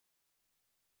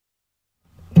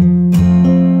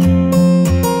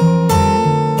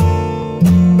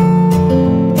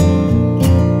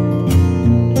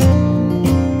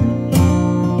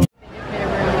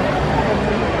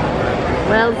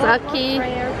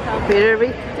Where are we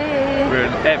today? We're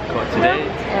in Epcot today.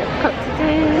 Epcot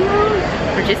today.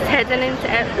 We're just heading into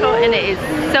Epcot and it is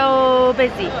so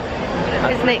busy.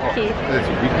 Isn't it, Keith? It's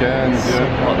weekend,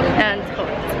 yeah. And hot.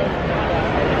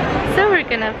 So we're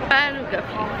gonna have fun. We've got a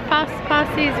few fast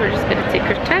passes. We're just gonna take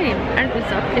our time. Aren't we,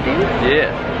 Zach, to do?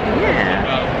 Yeah. Yeah.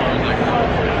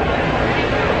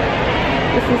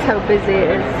 This is how busy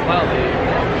it is.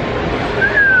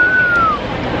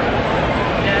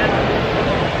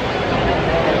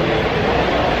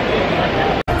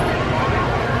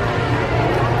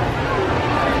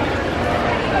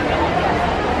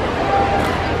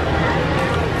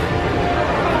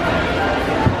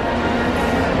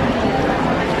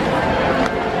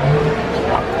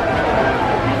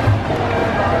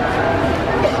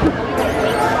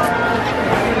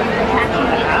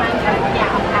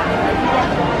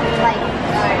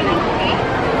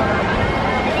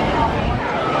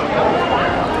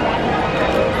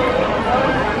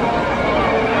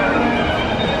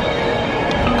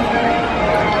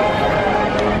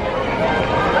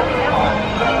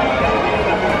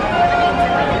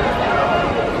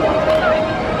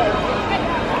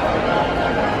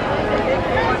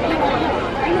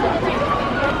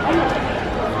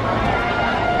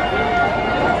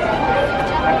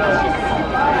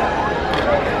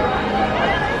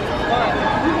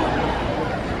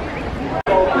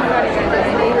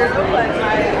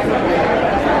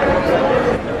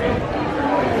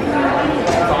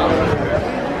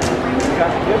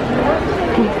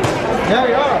 There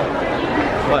we are.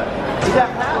 What? Is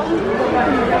that house?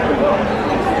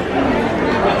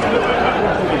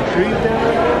 Trees down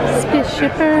there?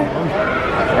 Spaceshipper.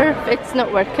 Earth, it's not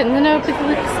working now, but it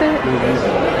looks it.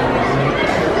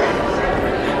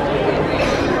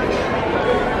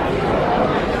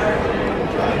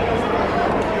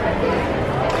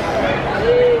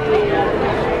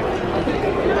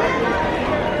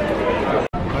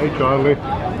 Hi, Charlie.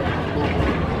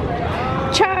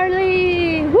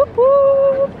 Charlie! Whoop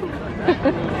whoop!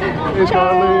 Hey, Charlie.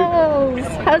 Charles!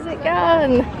 How's it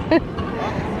going?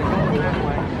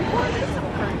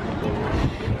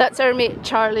 That's our mate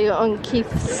Charlie on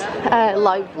Keith's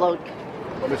live vlog.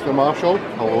 Mr. Marshall,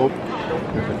 hello.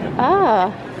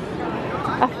 Ah,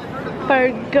 I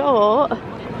forgot.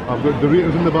 I've got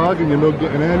Doritos in the bag and you're not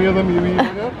getting any of them, you wee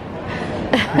nigger.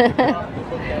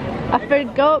 I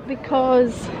forgot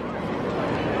because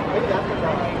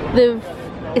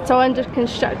it's all under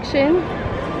construction.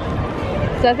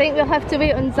 So I think we'll have to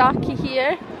wait on Zaki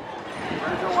here.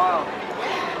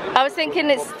 I was thinking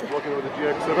it's... Working with the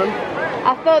GX7.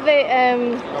 I thought that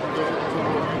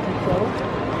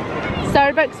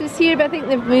Starbucks was here, but I think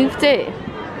they've moved it.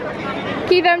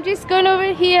 Keith, I'm just going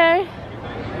over here.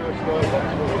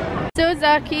 So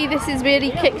Zaki, this is where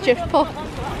he kicked your fuck off.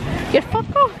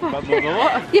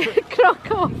 What? Your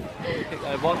crock off.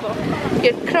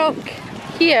 Your crock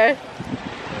here.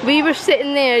 We were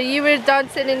sitting there, you were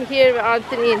dancing in here with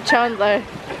Anthony and Chandler.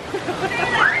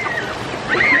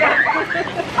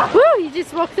 Woo, you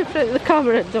just walked in front of the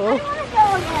camera, doll.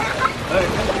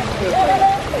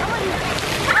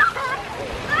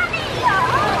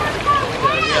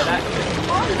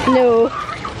 No.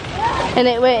 And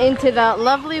it went into that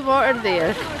lovely water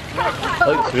there. That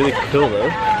looks really cool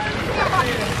though.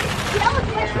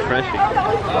 It's refreshing.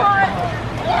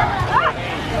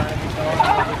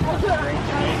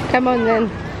 Come on then.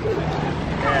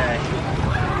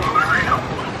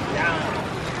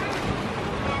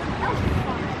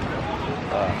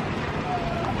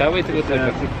 Can't wait to go to the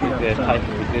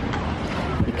Typhoon Lagoon.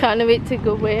 You can't wait to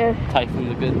go where? Typhoon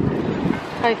Lagoon.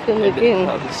 Typhoon Lagoon.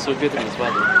 That was so good in this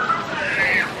weather.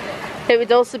 It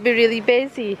would also be really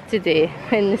busy today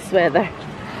in this weather.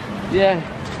 Yeah,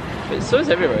 but so is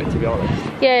everywhere to be honest.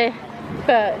 Yeah,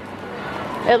 but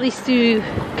at least you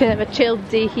can have a chilled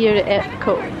day here at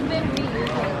Epcot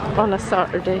on a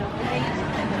Saturday.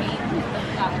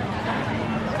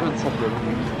 Doing something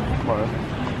tomorrow.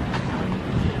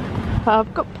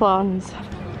 I've got plans.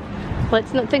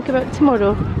 Let's not think about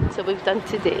tomorrow until we've done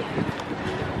today.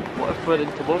 What if we're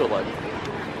in tomorrow then?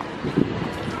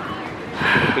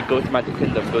 We could go to Magic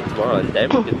Kingdom, go tomorrow, and then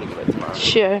we could think about tomorrow.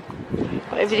 Sure.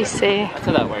 Whatever you say. That's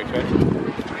how that works, right?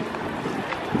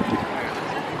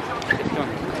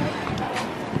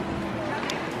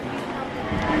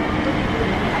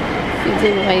 You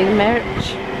didn't buy the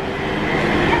merch.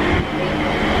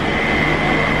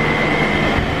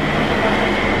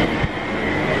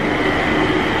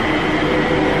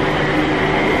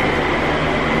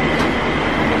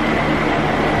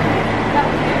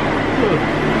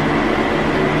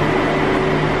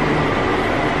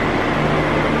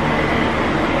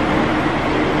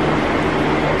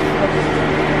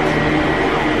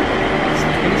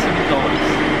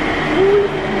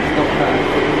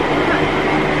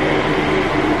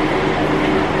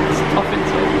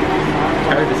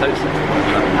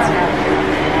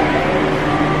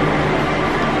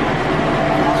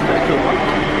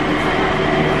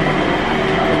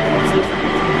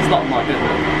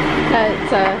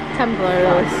 tumbler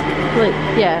or like,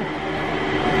 yeah.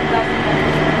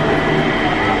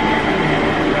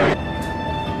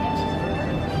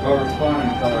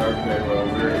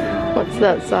 What's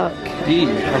that, Zach? These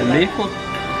are maple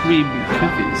cream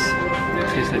cookies. They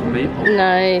taste like maple.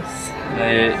 Nice.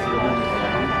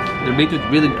 They're made with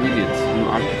real ingredients, no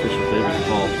artificial flavors at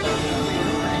all.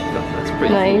 That's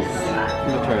pretty Nice. cool. I'm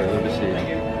gonna try it, let me see.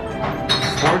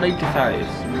 $4.95,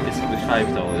 basically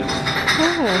 $5.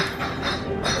 Oh.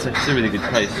 It's a really good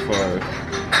price for...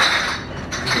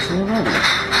 Is it wrong?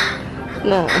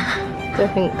 No,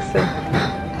 don't think so.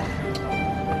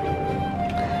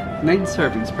 9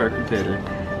 servings per container.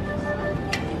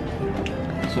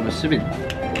 So I'm assuming...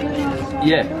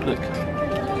 Yeah, look.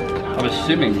 I'm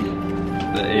assuming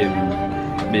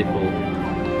that maple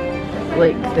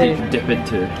Like you the... can dip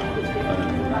into.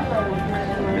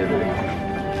 Maple.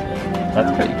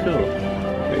 That's pretty cool.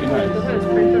 Very nice.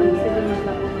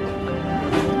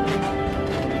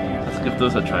 Let's give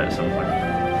those a try at some point.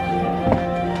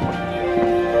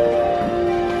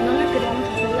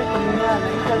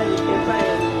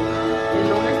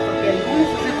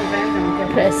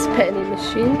 Press penny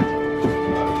machine.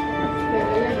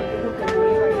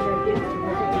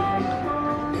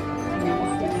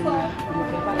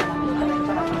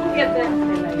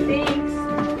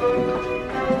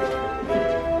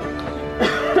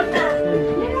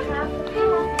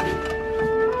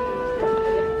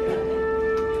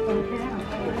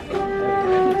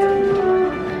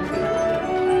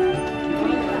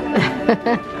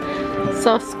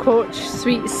 Sauce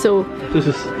sweet soap. This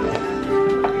is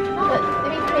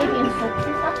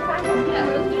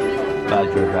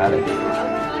badger radish.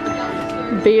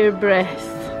 Bear breath.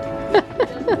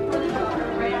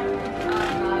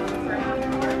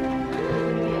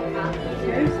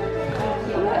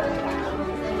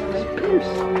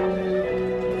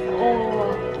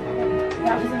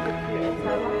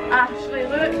 Ashley,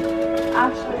 look.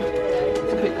 Ashley.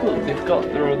 It's pretty cool. They've got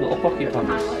their own little hockey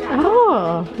pants.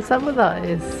 Oh, is that what that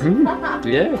is?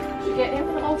 Yeah.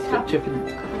 It's got chip in.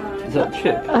 Is that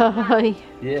chip? Aye.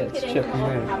 Yeah, it's chip in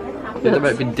there. Yeah, there might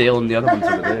have been Dale and the other ones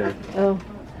over there. Oh,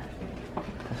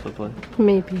 Possibly.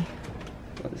 maybe.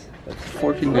 That's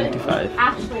 $14.95.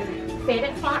 Ashley, fed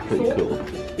it flat. Pretty cool.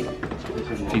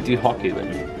 If you do hockey, then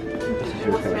this is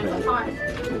your kind of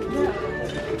thing.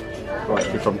 Right,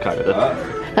 you're from Canada.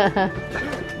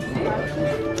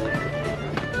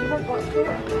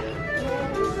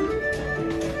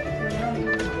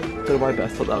 Do my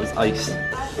best, thought that was ice.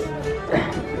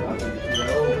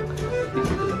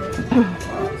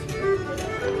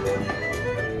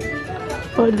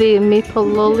 What are they, maple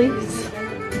lollies?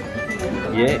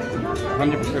 Yeah,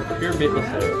 100% pure maple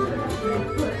syrup.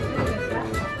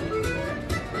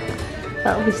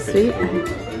 That'll be sweet.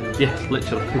 Yeah,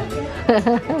 literally.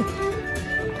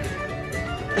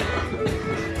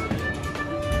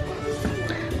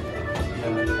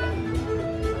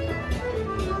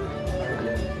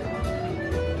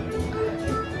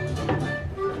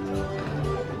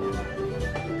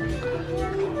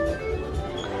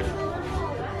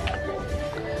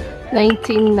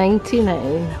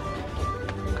 $19.99.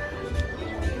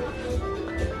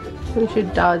 Where's your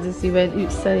dad as he went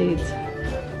outside?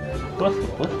 What?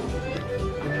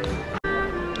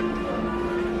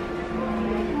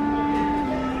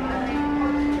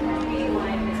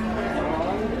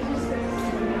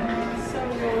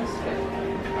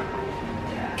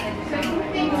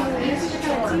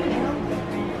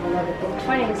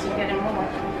 Twenties, you get them more.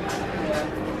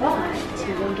 But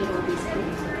you don't get all these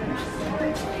things.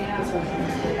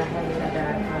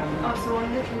 Also, one of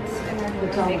the kids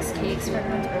makes cakes for her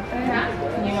birthday.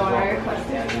 You know what I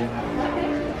requested?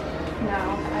 No.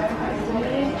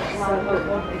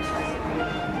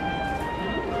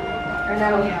 Or no?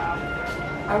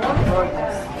 I want to order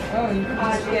this. Oh, you can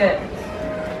just get.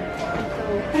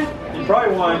 You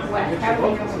probably want. You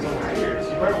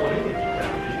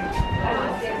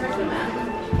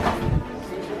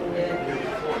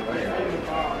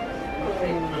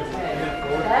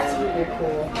That's really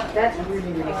cool. That's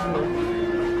really, really cool.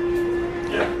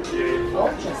 Yeah.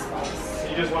 Ultra spice.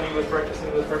 You just want English breakfast,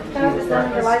 English breakfast, The English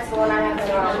breakfast. light's the one I have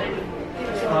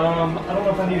I don't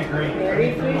know if I need a green.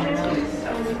 Berry freezers?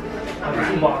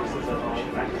 2 boxes of all.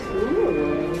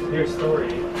 Ooh. Here's story.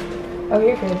 Oh,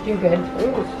 you're good. You're good.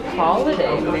 Ooh,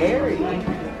 holiday Mary.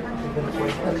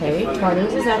 Okay,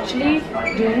 Tony's is actually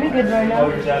doing me good right Oh, now.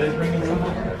 your dad is bringing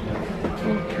something?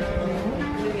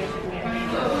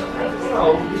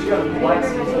 Oh, he's got a light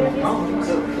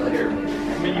so clear. I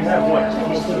mean, you have what?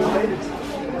 Almost 2 days?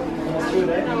 Almost 2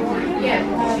 days? Yeah.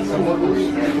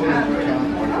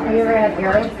 Have you ever had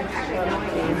Euro?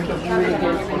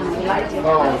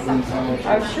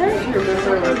 I was trying to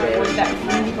remember what that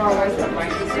candy bar was that my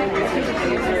sister used to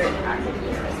use it active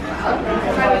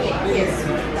year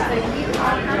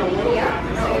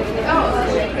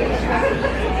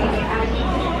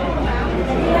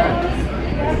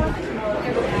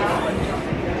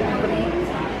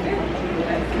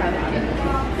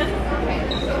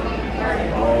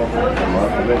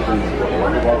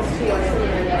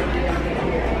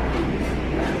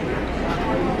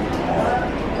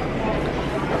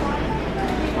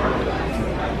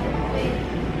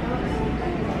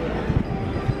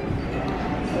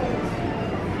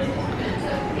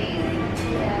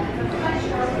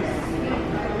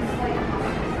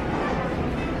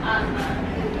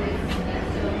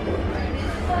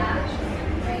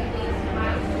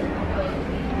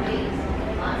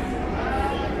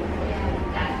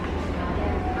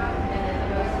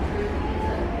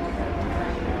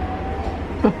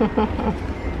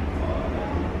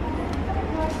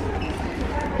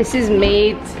This is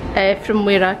made from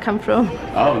where I come from.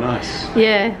 Oh, nice.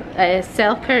 Yeah,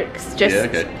 Selkirk's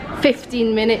just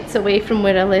 15 minutes away from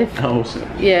where I live. Oh, awesome.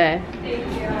 Yeah.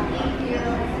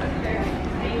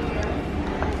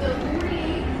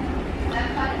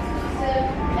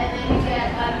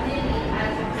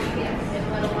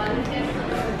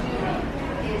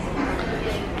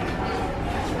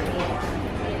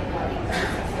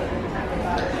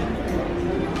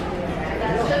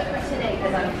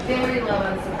 very low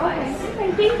on supplies.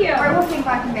 Okay, thank you. Or we'll think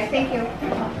back in there. Thank you.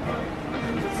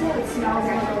 So it smells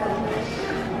really good.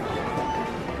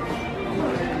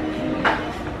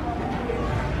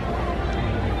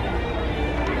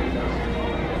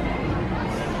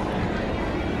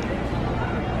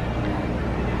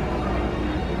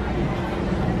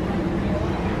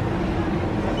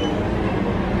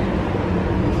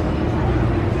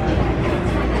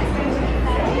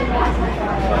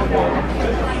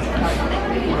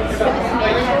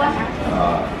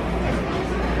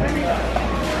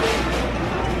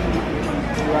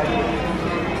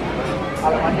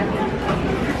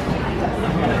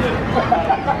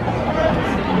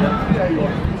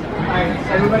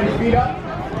 Everybody feet up.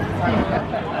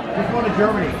 Just going to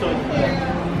Germany.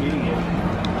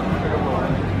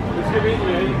 It's good meeting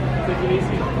you. Take it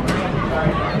easy.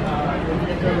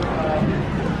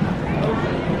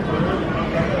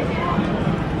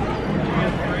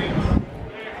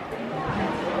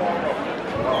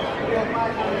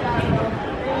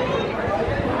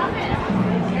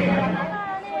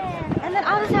 And then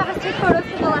I'll just have us take photos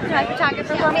from the left and right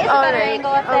photographer for me. It's a better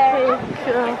angle up there. Okay,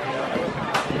 cool.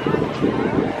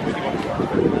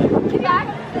 Back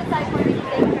to the side for me.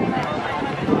 Thank you very much.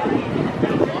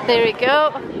 There we go.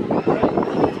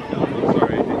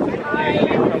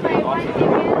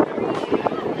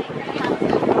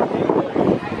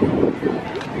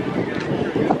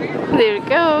 There we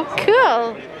go. Cool.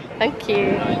 Thank you.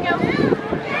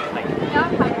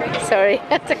 Sorry,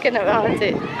 I took an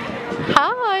advantage.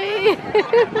 Hi.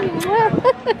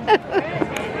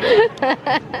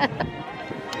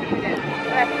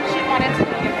 She wanted to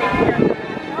be a picture.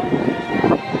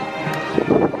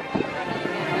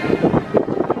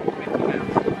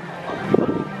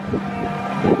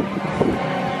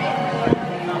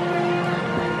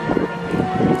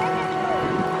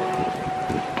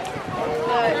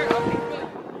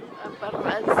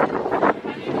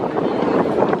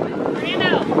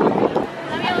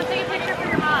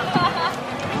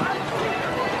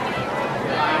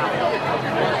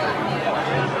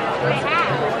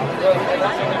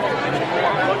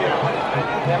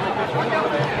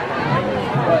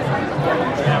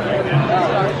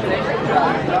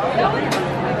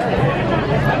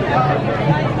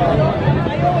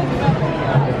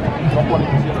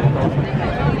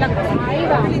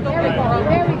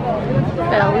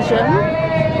 Belgium.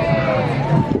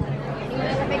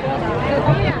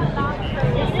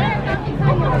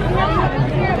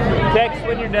 Text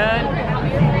when you're done.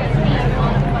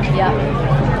 Yeah.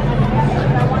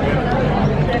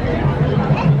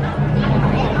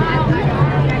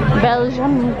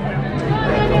 Belgium.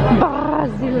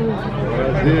 Brazil.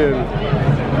 Brazil.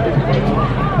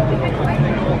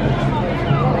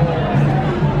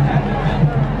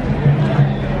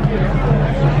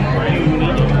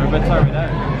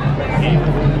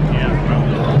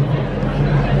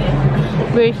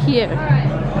 We're here.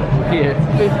 Here.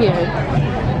 We're here.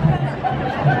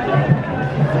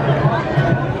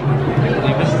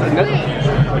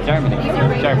 Or Germany.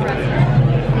 Germany.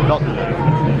 Not Germany.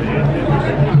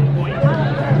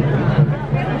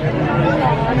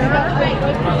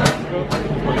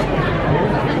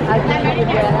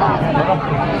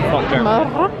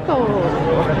 Morocco.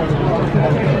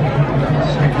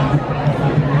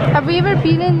 Have we ever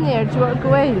been in there? Do you want to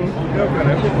go in?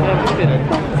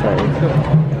 Sorry.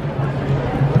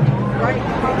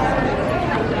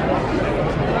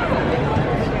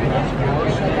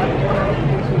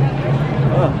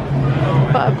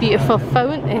 What a beautiful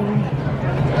fountain.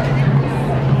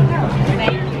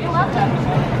 You're welcome.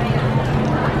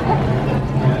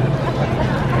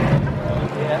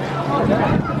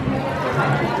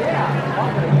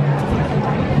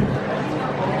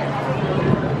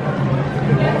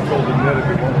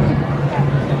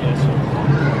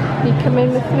 You come in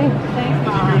with me?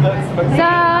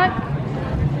 Zach!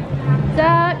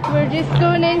 Zach, we're just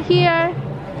going in here.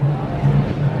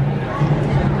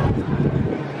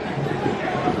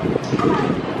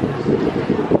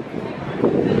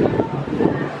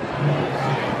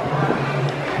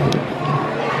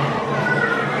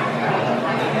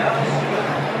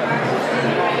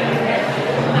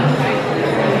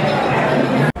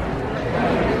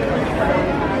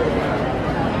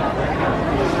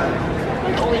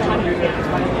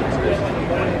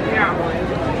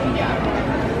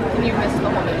 You missed the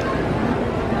whole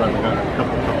Right, we got a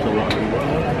couple cups of water.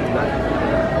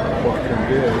 What I can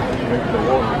do is make the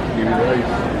water, give you the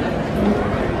ice,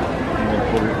 and then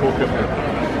pour your Coke in there.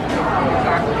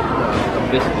 I'm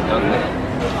basically done there.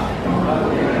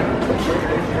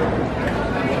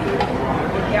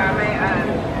 Yeah, my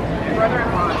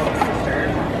brother-in-law's sister,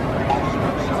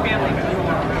 she's family, but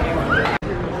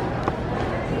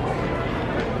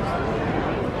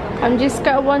I'm just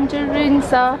gonna wander around,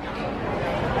 Zach.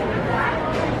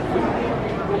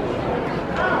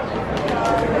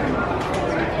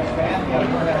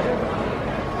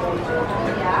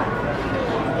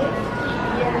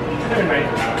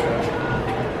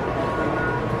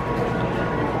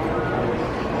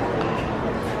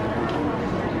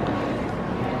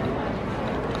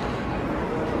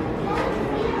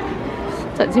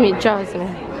 Start to meet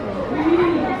Jasmine.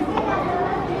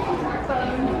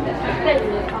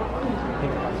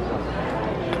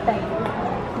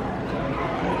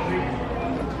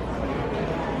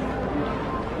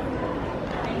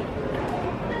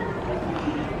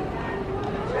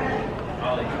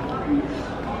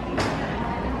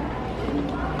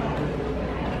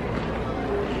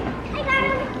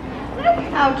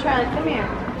 Oh, Charlie, come here.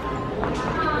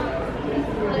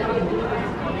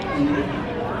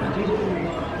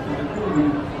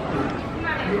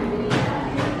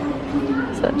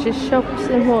 Such as shops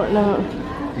and whatnot.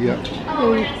 Yeah.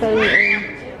 And fountain.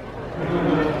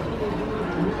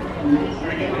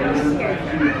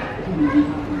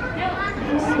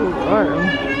 So warm.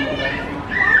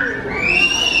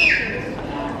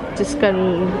 Just gone.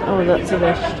 Oh, that's a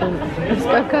restaurant. Just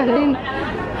gone in.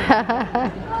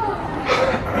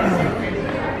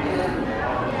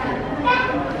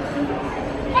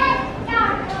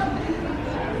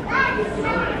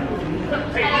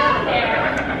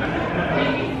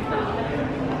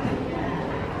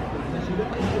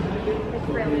 It's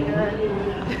really good.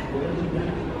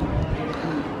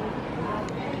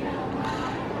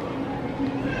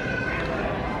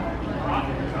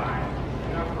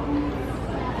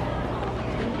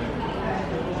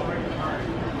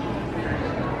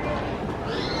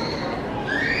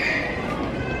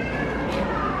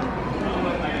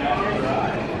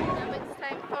 It's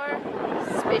time for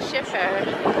spaceship Earth.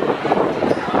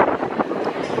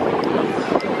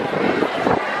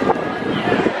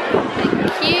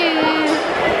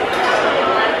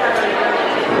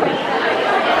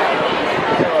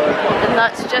 And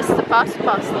that's just the bus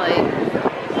line.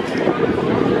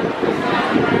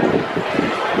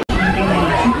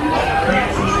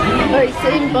 Right,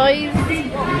 soon boys.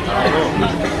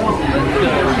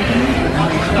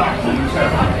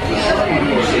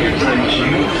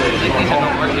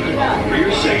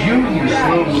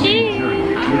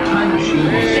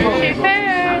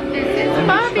 This is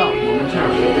Bobby.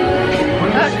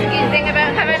 Excusing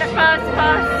about having a fast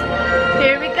pass.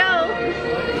 Here we go.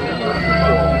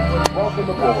 Welcome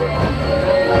aboard.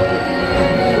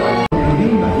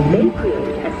 They create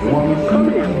a simple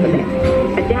common alphabet,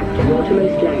 adaptable to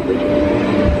most languages.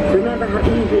 Remember how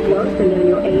easy it was to learn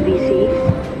your ABCs?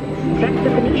 Thank the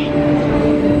Venetians.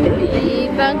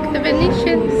 Thank the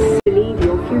Venetians. Believe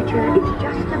your future is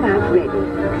just about ready.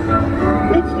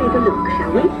 Let's take a look,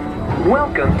 shall we?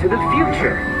 Welcome to the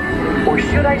future. Or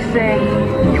should I say,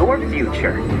 your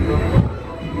future.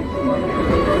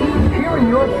 Here in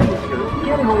your future,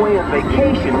 getting away on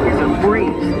vacation is a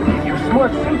breeze. Your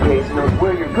smart suitcase knows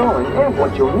where you're going and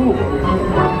what you'll need.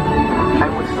 And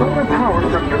And with solar power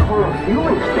from your home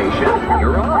fueling station,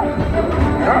 you're on.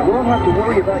 You won't have to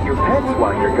worry about your pets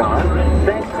while you're gone,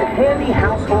 thanks to handy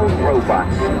household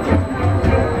robots.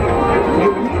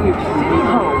 You'll leave your city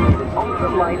home in an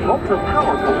ultra-light,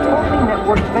 ultra-powerful, totally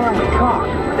networked family car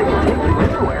that can take you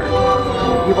anywhere.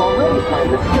 You've already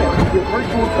planned the trip with your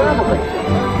virtual travel agent.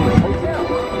 Hotels,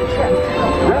 check.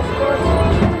 Restaurants,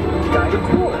 guided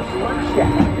tours,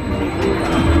 check.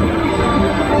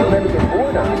 You'll never get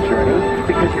bored on the journey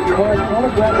because your car's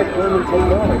holographic gaming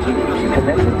technology keeps you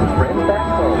connected to friends back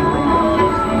home.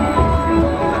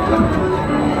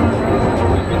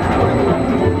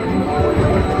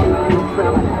 You'll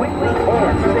travel quickly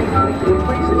and safely to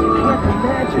places you can't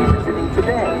imagine visiting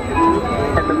today.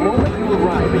 And the moment you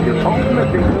arrive at your ultimate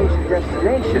vacation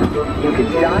destination, you can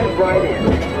dive right in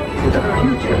to the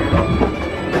future.